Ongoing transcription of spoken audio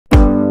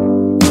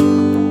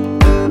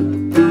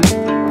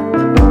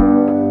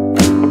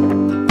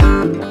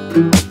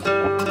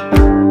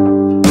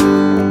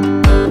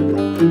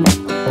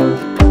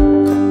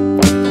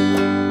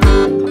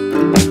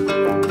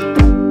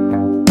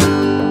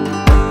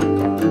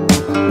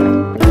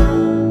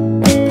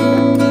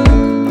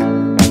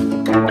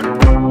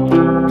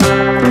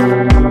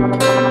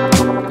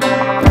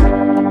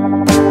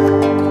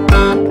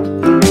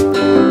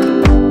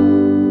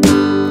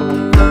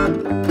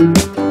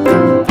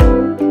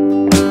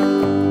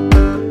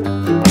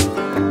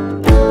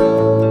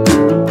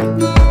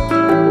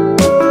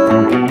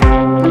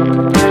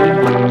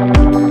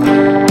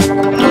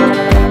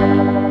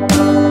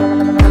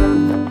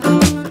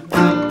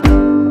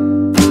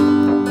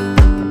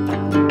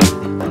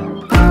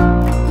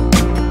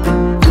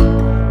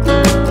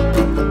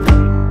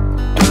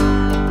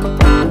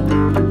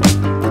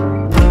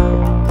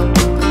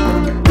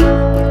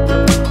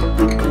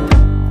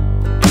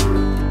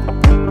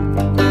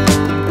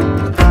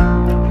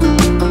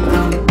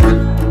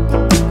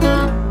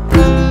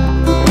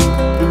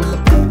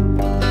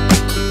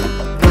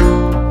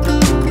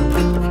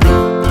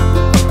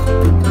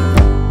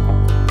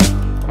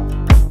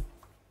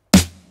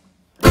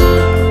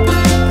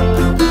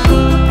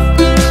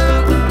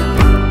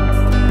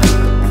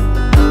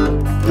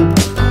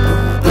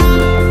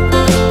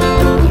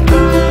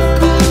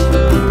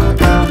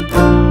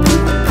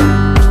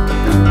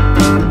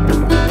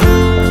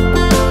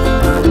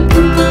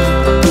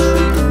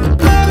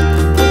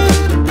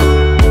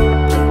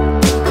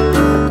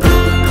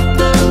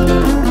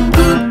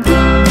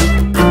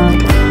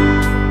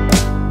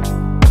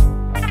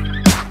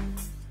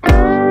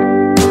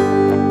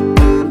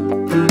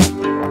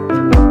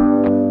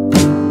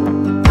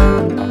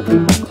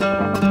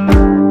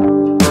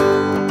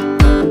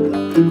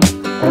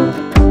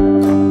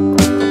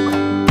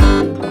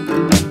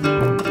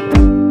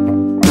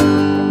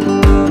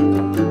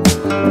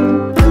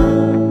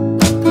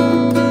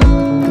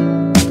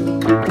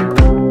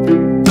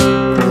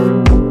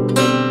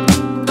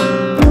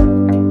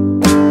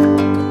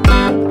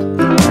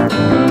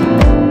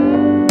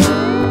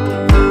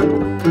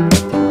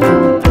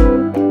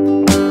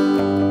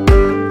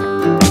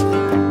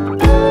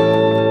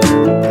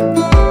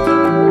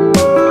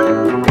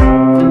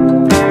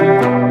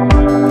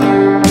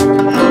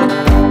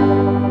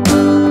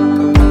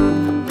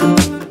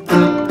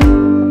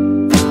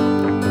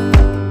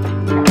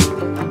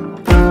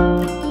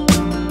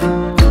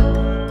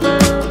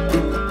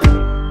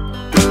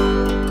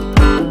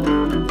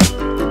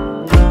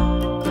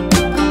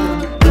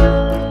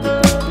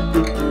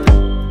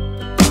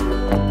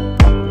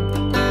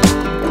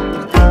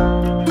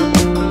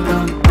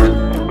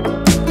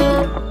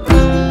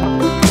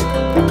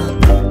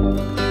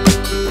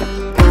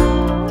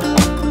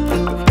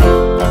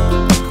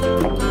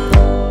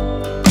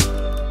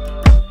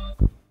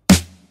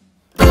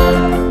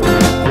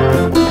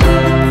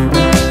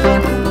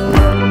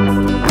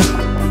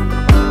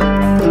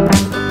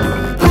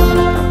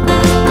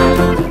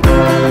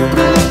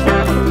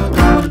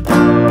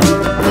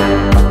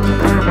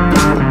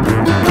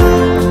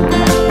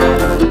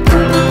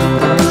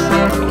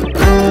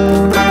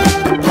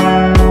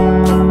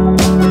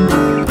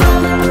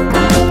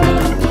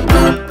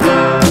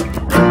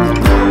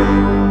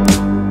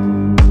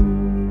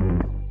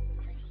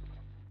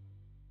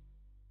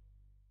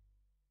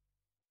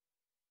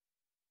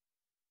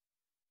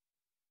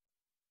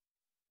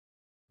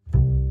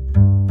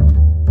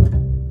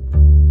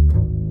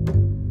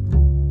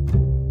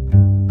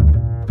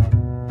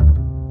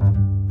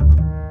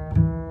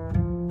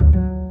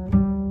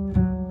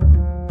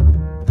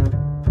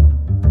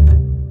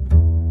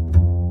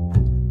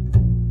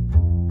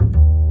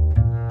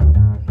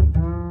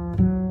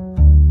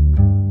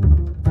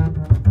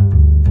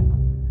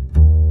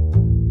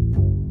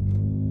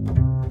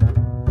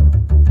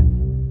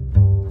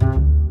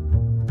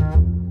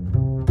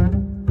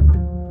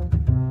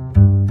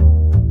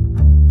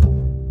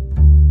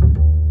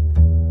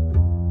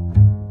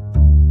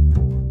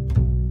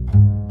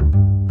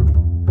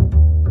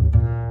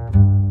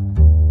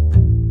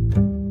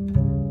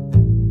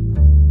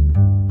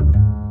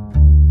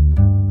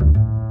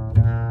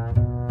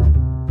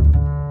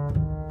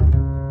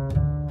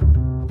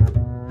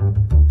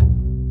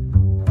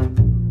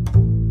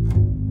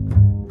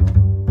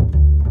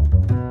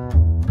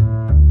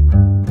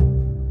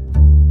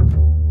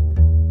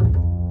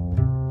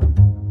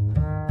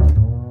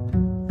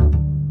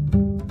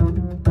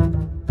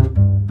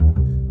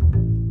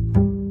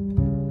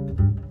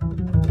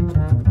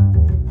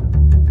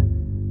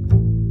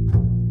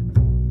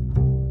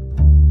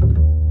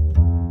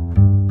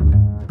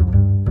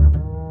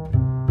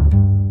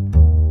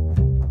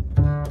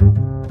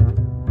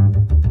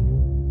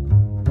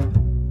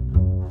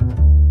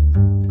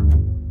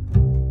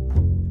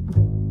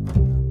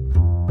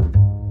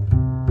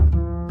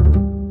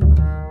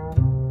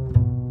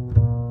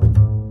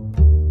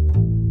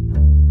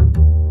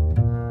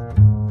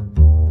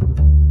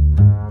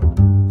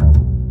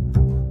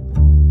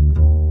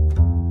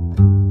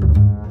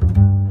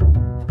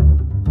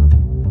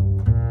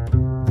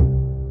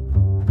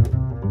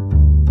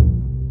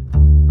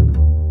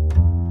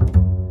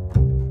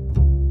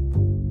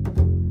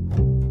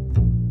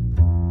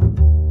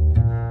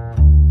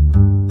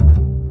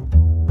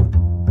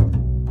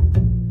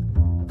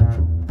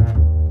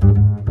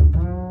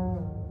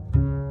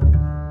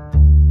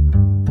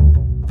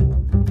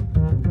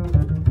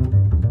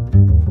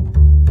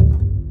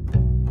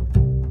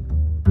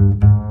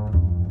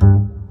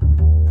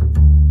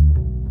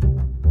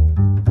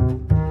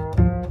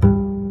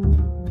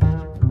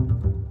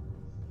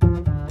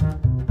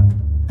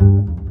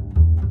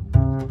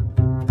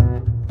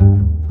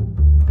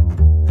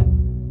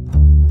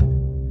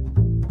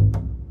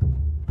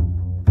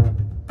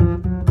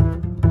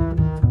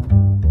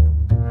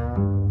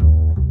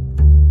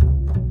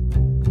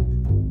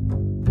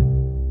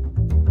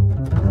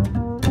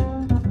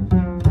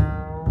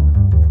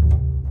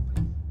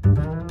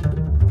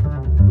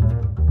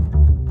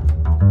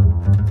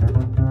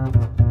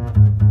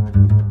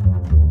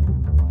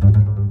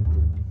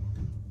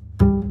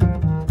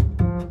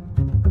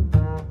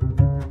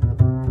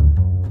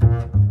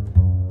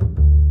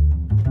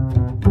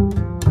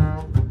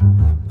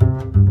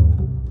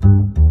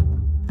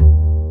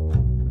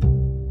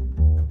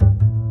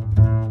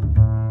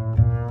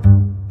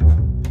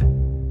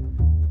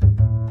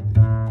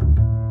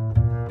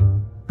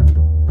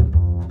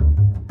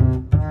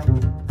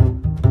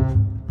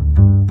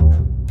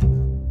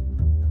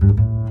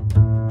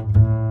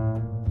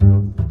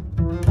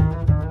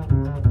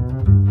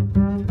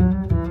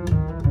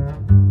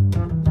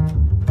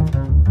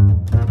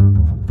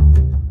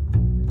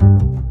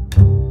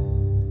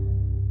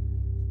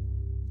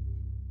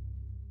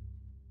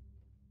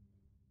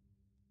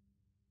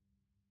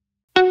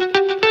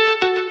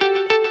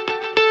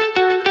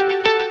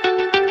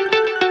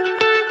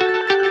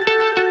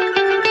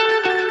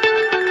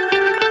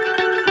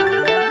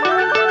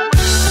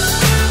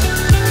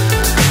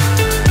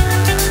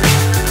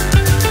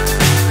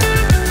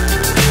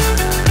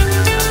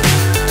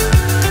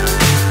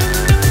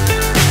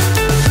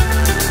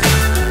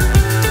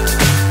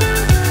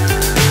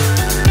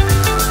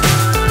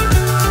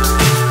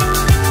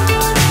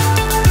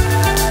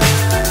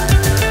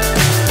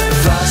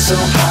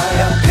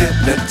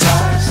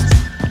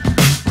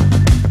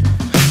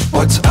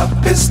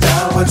up is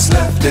down, what's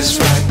left is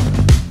right.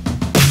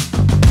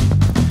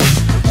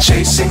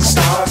 Chasing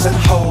stars and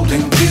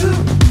holding you.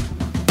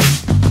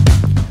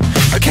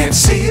 I can't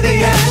see the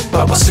end,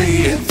 but we'll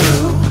see it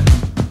through.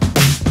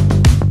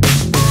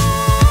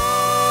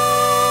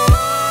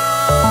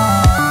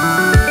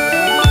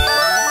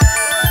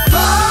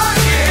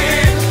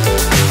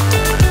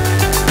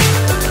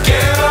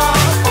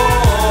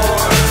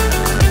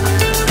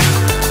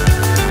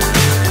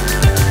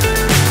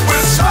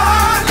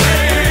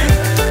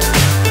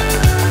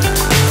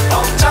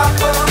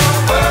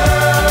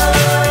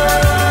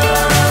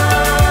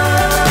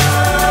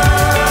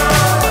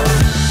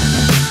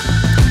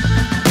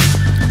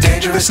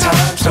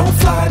 Times don't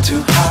fly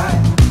too high.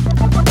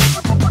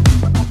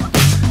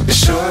 Be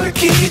sure to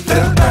keep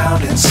the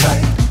ground in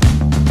sight.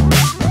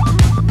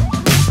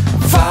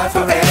 Fly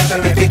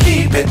forever if you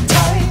keep it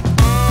tight.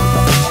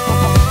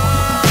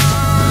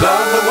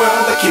 Love the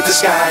world but keep the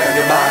sky on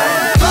your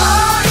mind.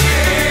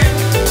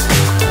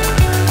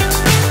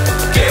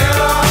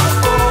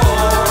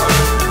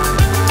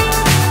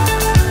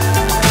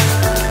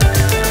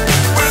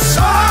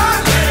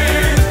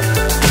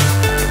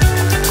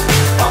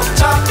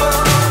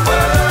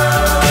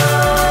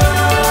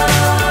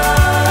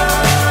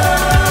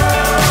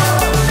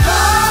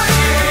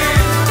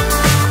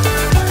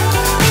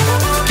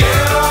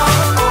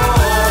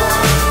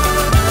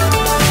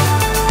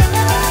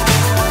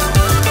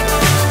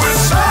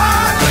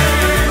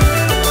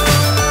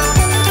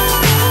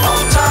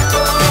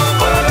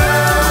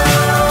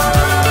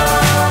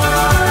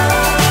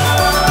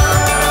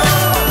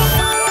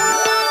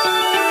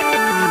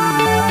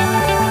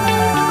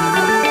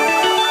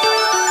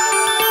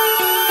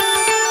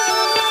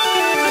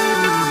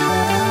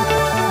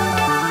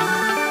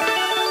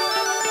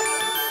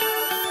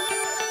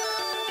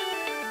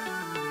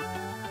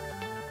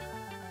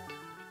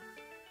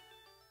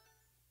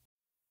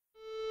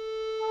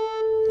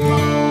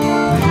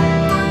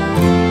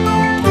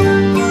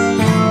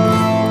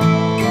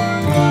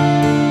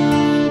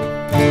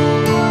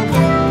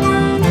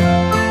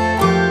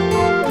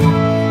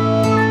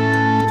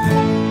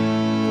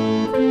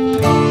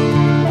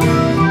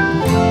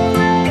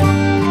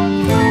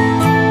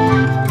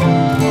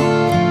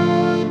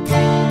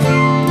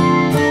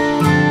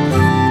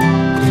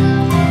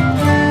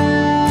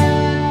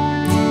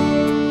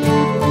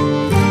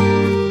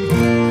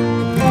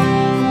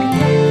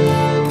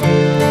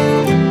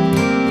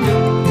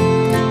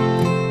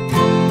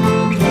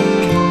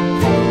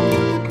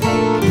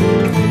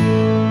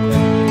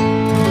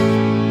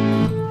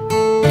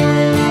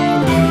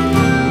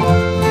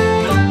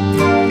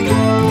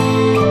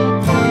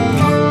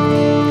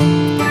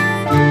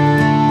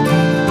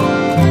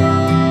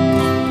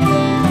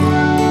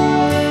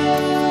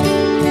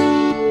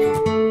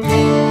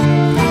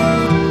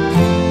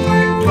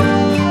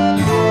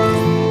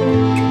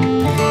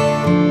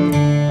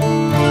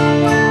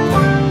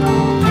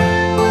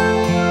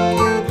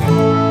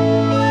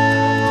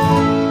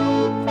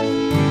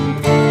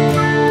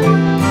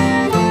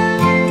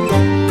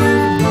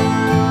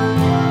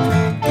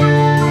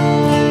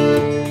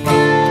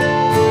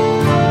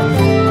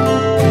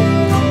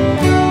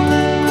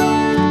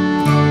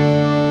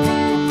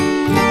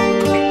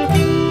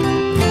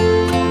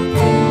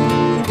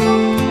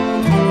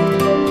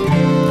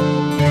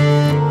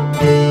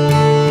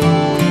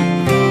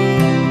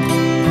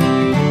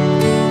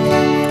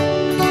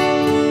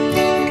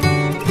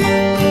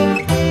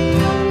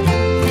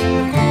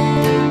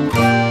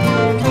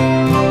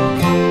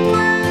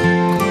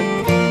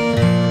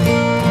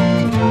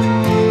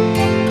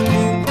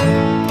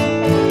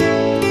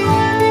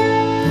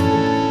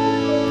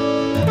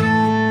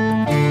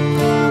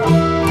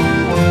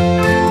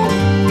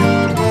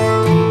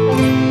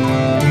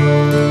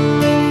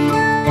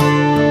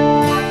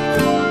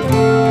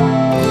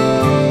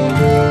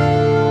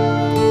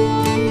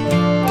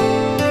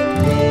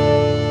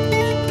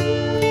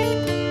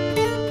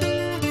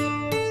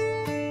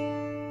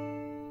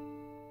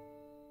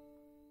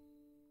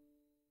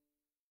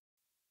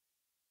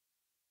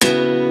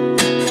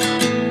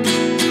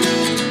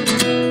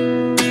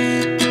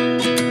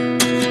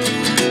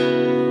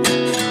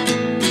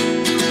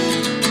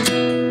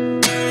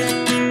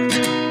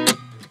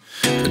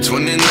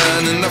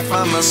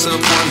 find myself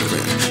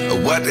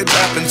wondering what did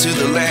happen to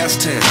the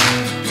last 10.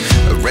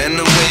 I ran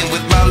away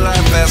with my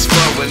life, fast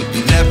forward,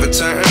 never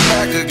turn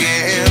back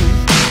again.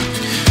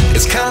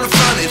 It's kind of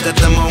funny that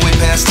the more we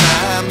pass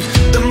time,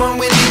 the more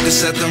we need to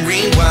set them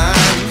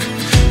rewind.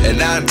 And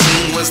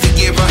 19 was the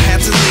year I had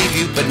to leave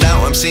you, but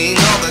now I'm seeing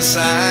all the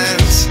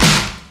signs.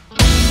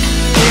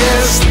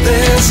 Is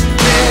this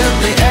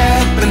really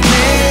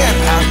happening?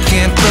 I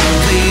can't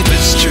believe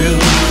it's true.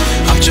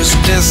 I'm just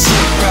as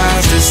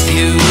surprised as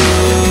you.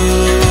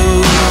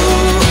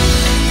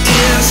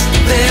 Is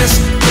this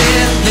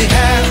really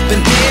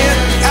happening?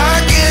 I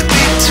can't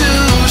be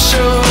too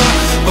sure,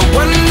 but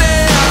one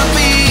day I'll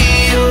be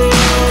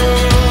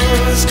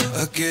yours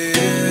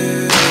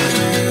again.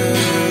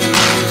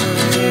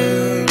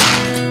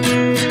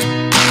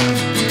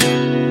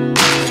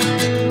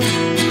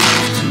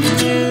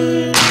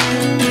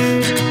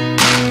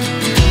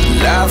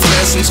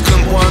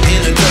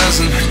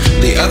 dozen.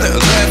 The other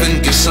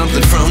 11 get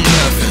something from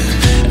nothing.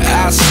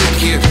 I sit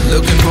here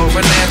looking for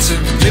an answer.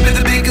 Maybe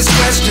the biggest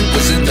question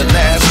was in the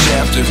last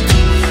chapter.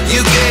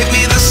 You gave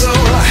me the soul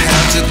I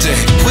have today.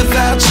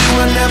 Without you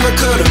I never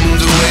could have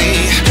moved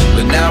away.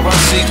 But now I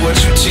see what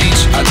you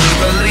teach. I do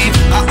believe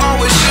I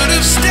always should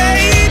have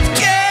stayed.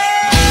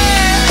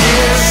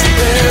 Is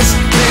this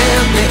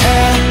really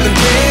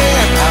happening?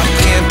 I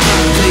can't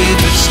believe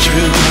it's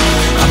true.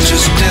 I'm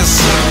just as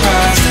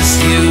surprised as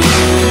you.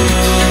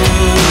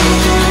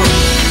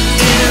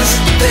 Is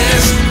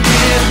this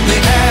really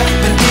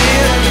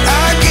happening?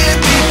 I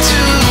can't be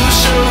too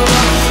sure.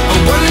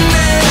 But one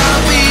day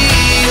I'll be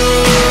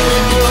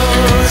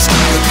yours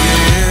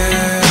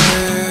again.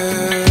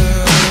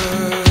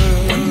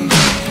 One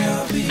day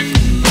I'll be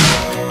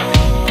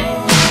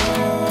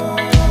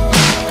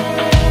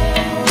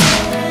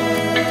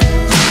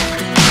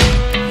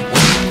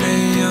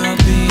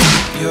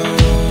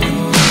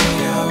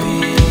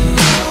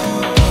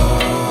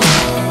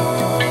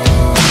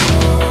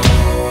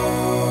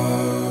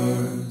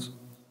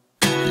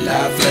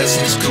Life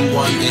lessons come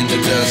one in a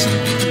dozen.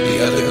 The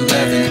other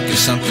 11 get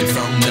something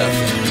from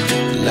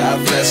nothing.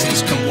 Life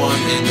lessons come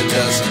one in a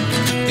dozen.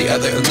 The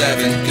other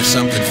 11 get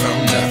something from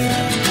nothing.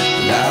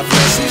 Life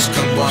lessons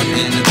come one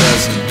in a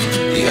dozen.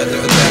 The other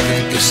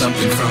 11 get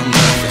something from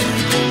nothing.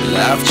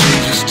 Life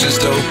changes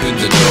just open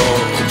the door.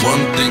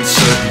 One thing's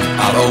certain,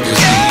 I'll always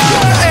be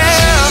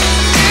yours.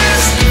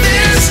 Is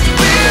this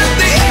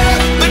really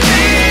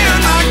happening?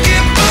 I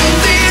can't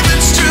believe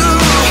it's true.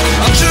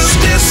 I'm just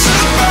as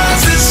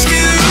surprised as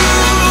you.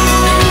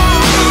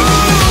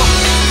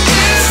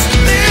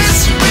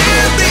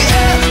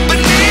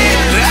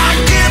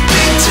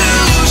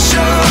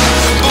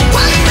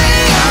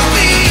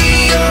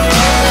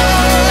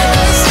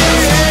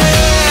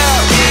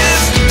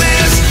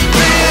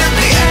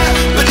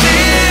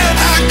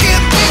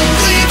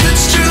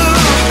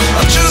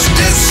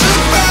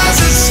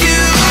 As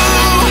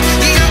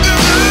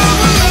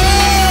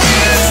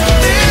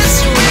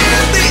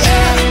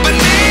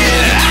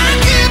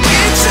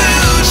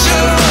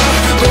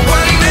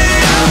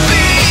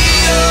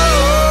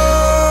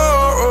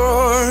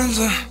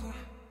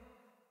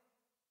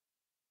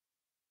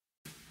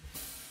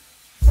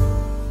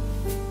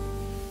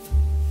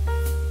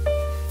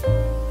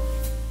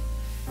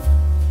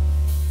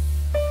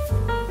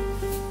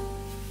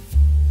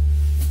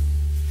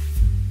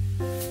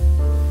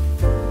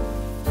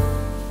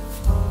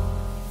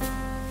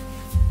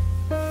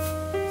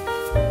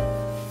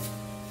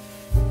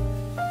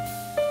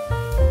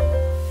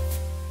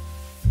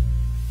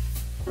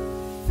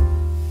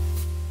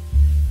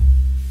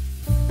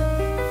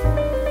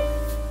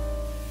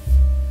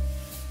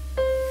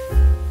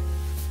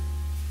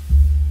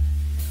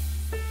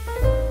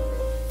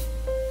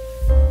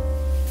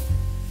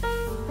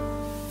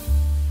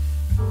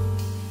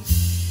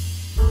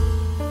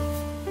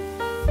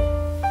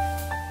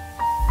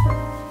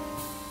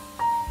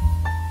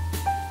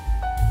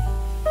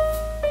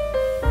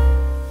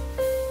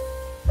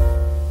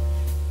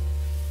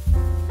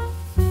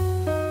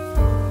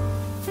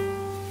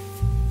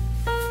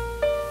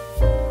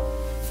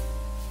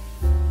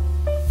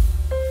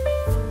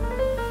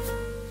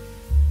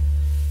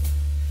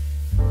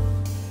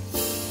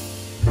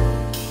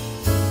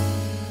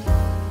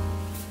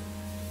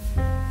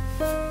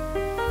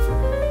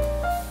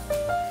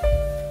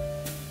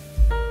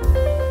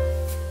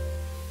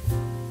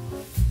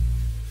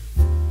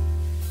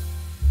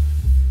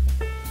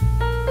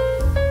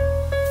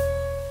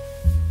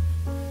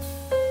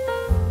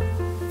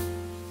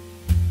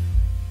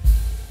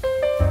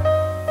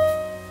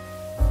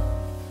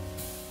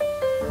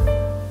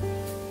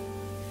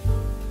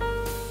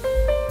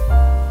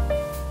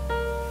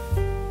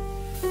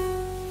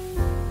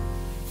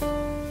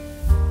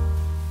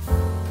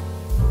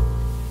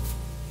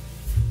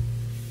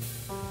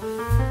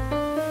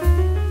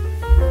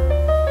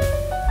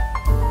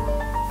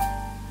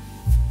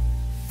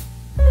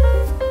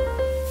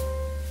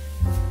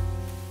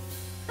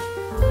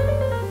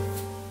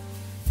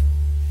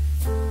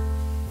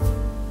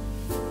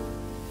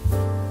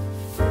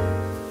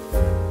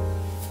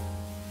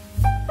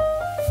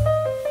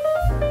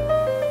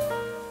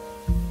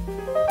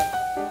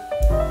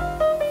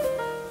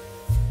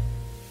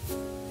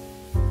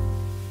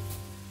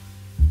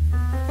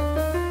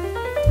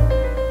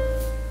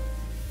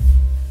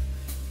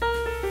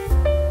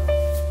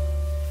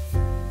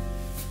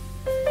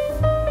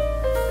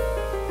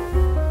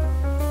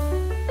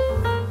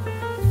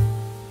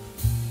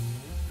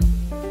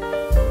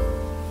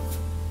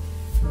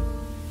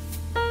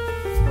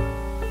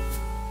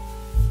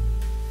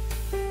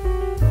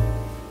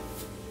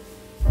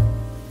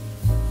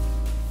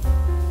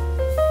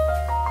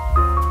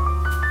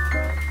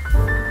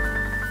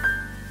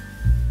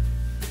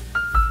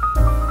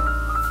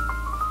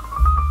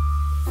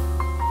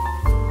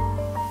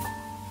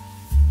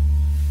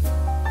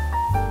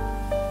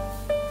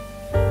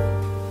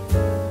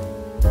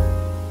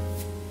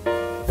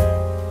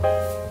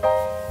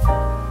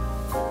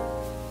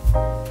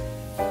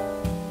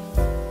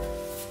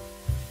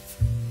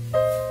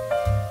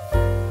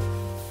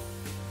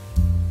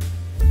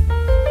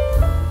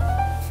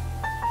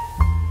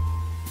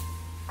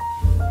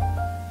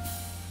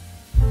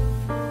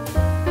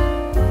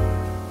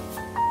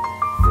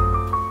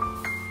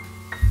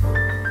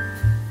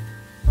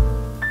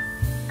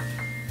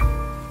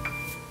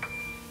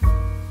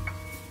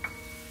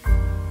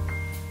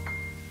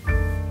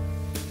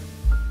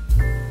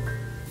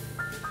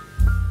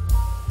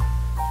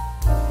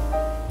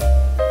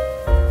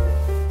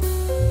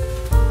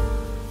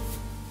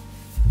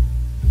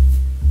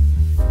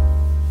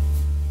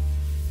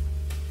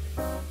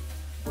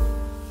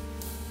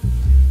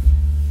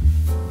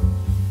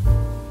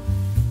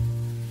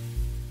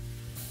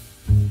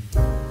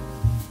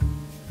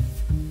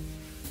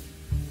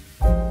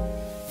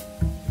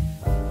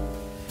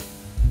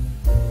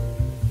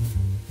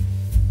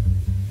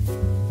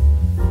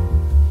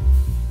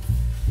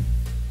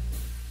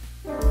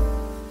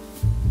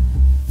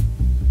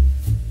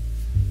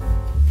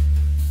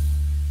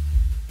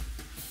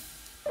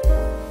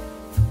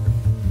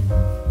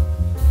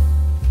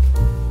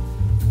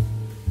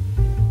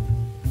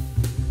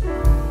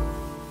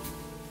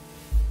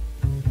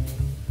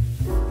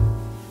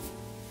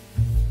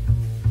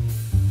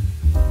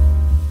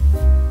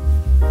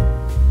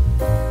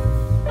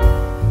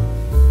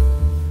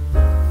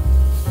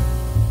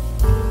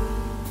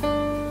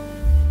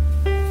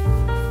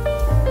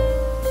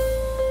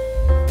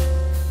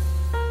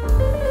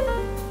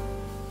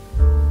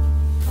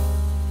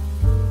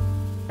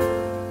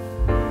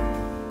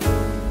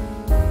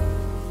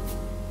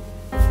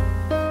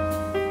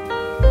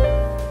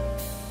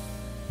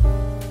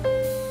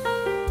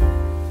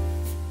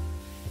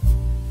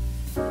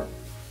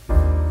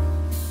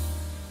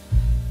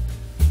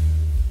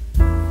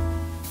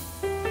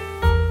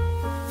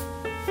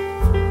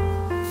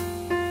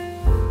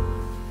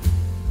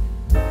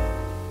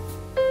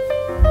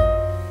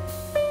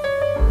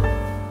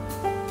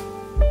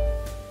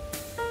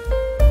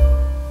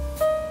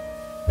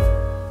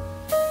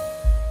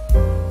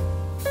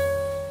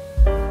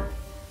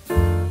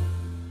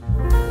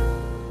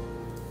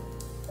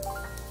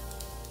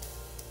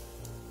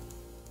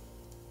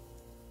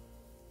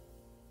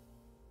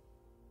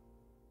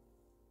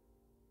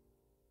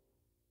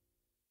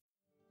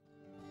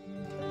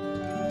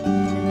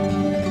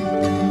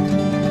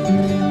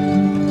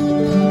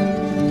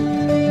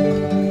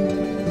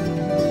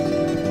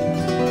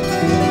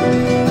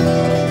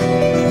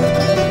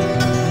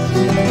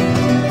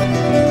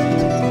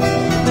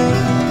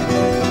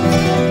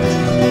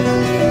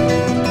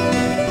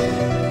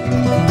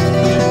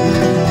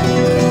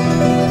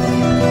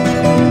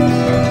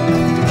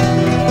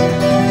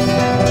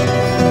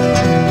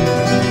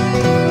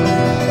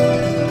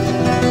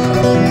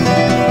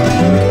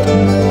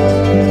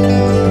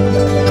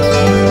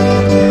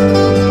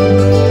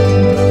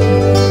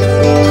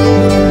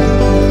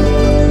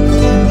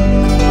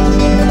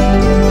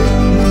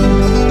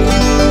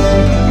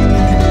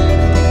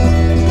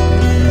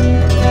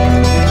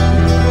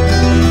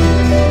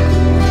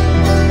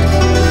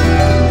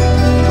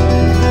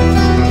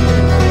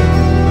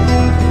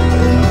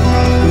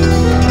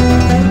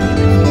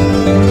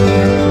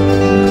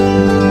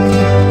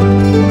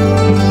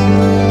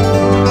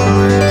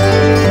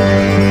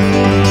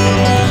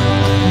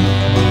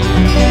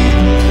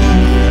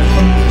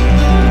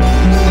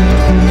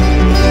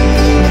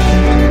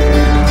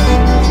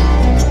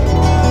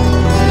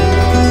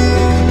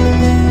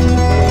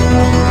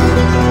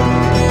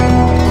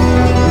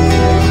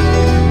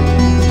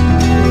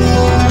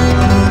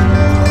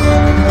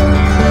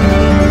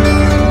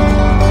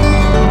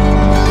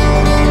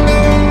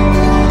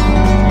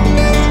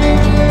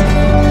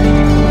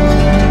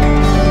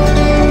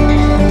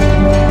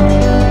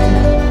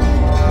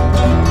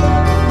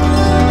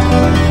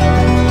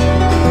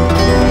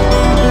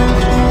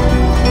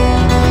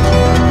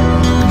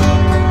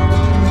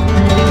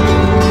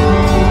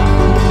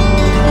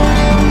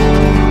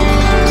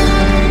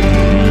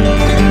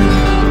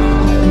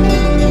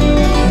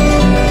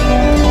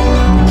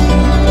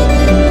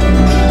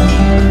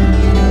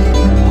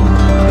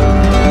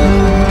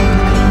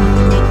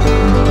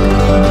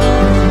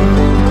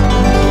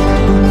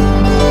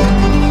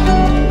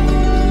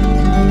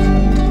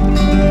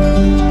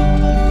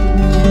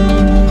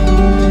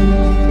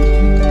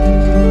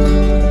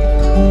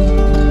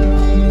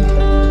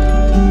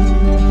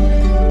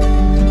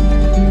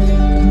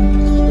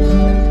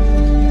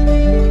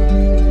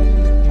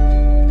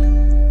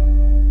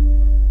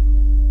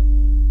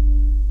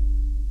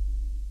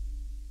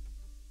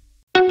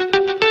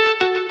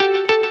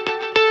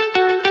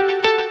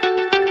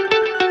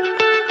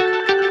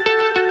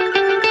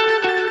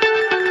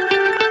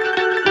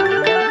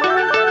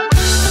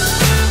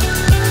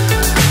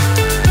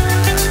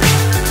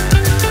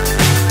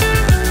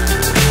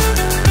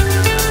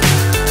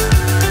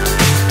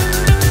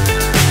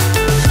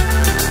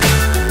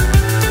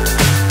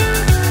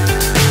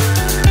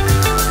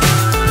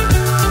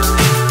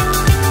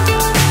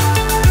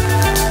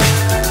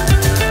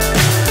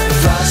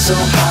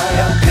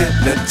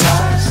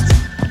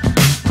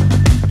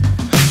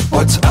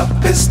What's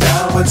up is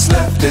down, what's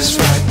left is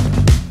right.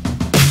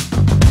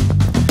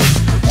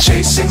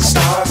 Chasing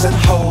stars and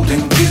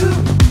holding you.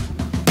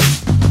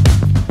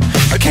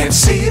 I can't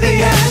see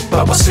the end,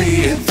 but we'll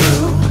see it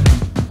through.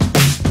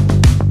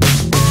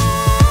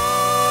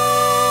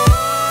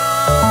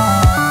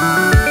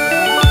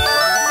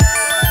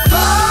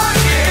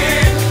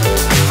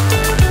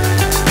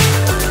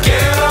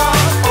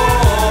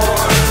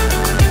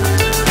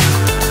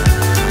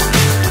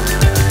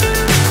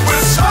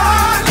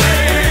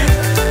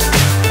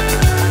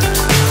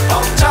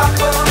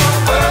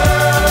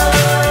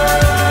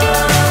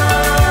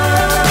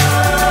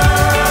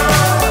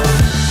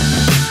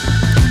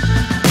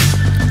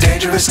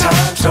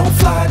 Times don't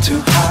fly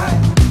too high.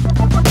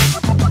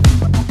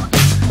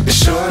 Be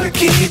sure to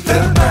keep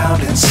the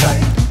ground in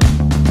sight.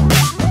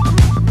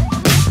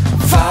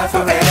 Fly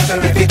forever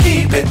if you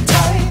keep it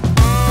tight.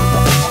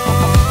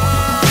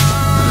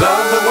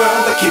 Love the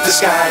world, but keep the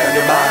sky on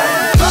your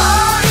mind.